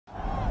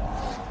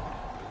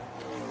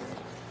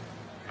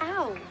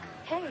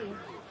Hey,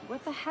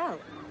 what the hell?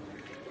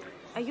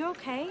 Are you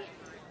okay?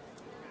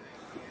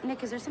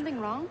 Nick, is there something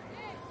wrong?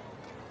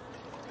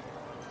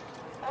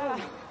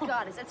 Oh,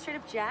 God, is that straight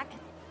up Jack?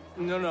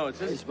 No, it's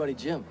his buddy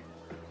Jim.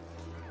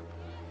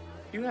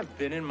 You have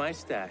been in my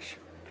stash.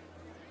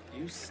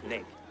 You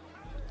snake.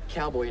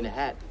 Cowboy in a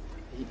hat.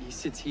 He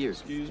sits here.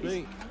 Excuse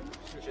me.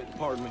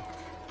 Pardon me.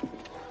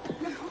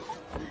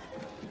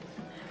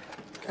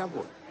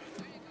 Cowboy.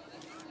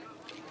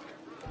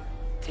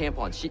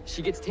 Tampons.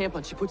 She gets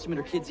tampons. She puts them in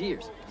her kids'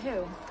 ears.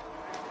 Who?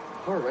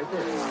 Her, right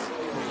there.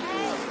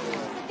 Hey,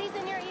 put these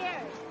in your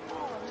ears.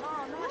 Oh,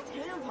 no, not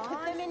tampons.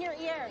 Put them in your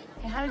ears.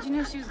 Hey, how did you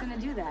know she was gonna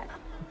do that?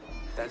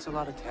 That's a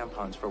lot of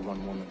tampons for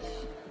one woman.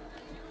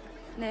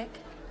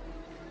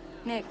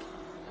 Nick,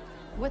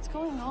 what's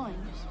going on?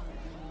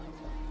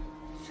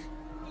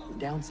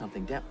 Down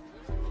something. Down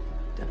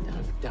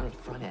in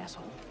front,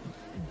 asshole.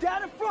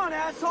 Down in front,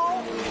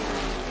 asshole!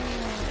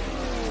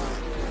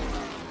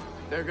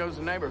 There goes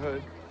the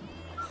neighborhood.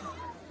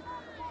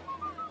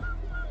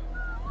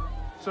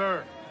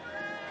 Sir,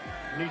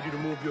 I need you to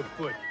move your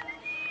foot.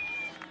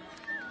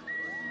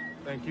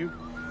 Thank you.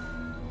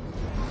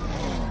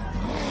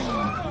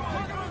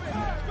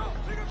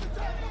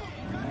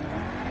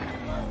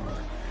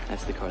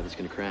 That's the car that's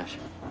gonna crash.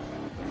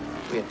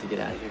 We have to get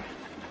out of here.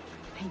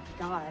 Thank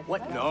God.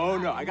 What?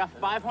 No, I got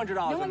 $500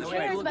 No on one the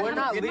cares way. about We're how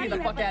not much leaving the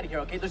money fuck we have. out of here,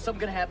 okay? There's something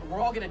gonna happen. We're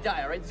all gonna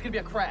die, all right? This is gonna be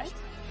a crash.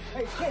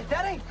 Hey, kid,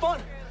 that ain't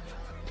funny.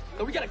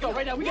 No, we gotta go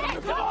right now. We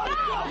gotta go. All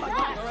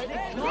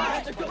right, no, I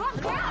have to go.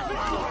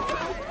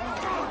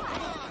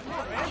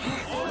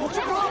 What's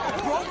your problem,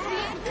 bro?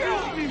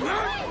 Help me,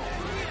 man!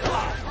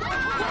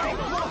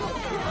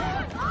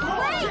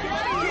 Wait!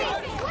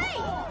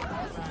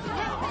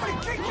 I'm gonna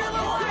kick your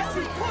little ass,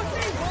 you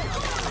pussy!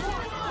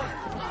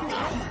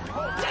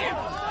 Damn!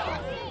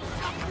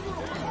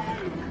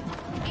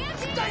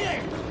 Stay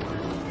there!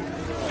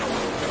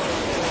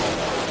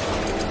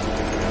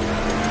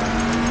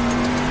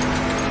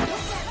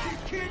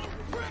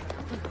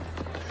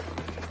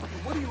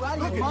 What are you out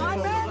of your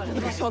mind,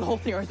 man? I saw the whole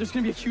thing, all right? There's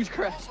gonna be a huge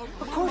crash.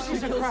 Of course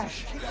there's a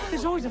crash.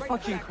 There's always a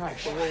fucking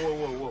crash.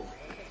 Whoa.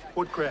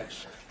 What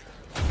crash?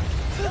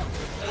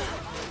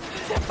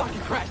 That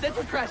fucking crash. That's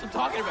the crash I'm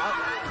talking about.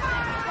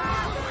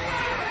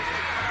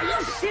 Are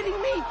you shitting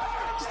me?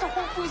 Just the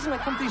whole reason I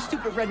come to these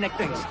stupid redneck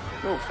things.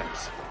 No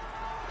offense.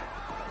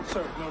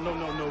 Sir,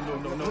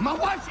 no. My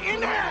wife's in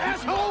there,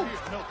 asshole!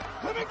 No.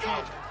 Let me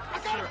go! I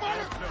gotta find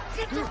her!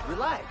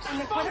 Relax.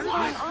 What's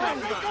going on?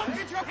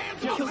 Get your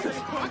hands off me!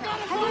 I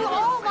gotta Have you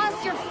all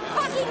lost your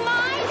fucking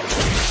mind?